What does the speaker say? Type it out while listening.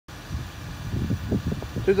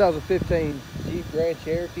2015 Jeep Grand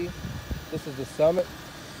Cherokee. This is the Summit.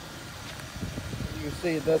 You can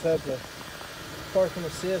see it does have the parking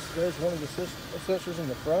assist. There's one of the sensors in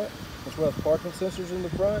the front, as well as parking sensors in the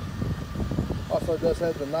front. Also does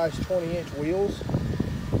have the nice 20-inch wheels.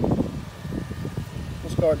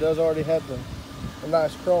 This car does already have the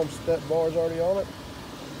nice chrome step bars already on it.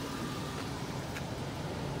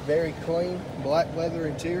 Very clean black leather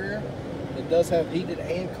interior. It does have heated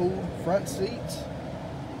and cooled front seats.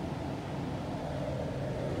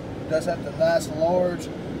 It does have the nice large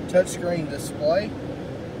touchscreen display.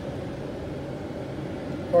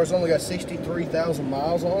 The car's only got 63,000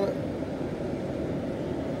 miles on it.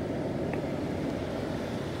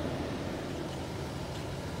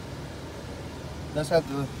 It does have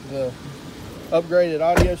the upgraded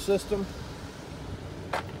audio system.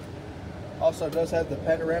 Also does have the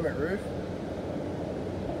panoramic roof.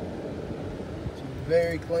 It's a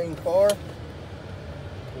very clean car.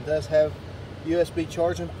 It does have USB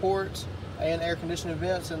charging ports and air conditioning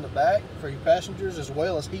vents in the back for your passengers, as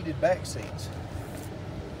well as heated back seats.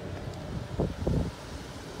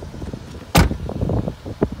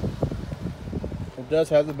 It does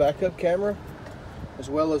have the backup camera,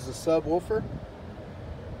 as well as the subwoofer.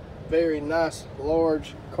 Very nice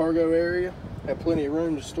large cargo area. Have plenty of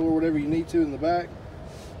room to store whatever you need to in the back.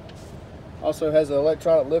 Also has an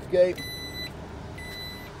electronic lift gate.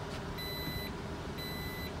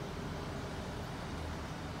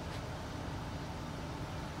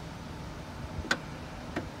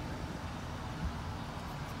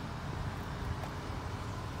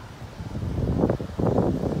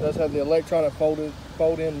 It does have the electronic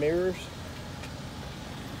fold-in mirrors.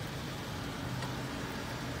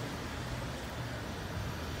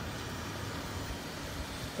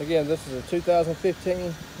 Again, this is a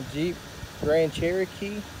 2015 Jeep Grand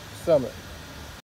Cherokee Summit.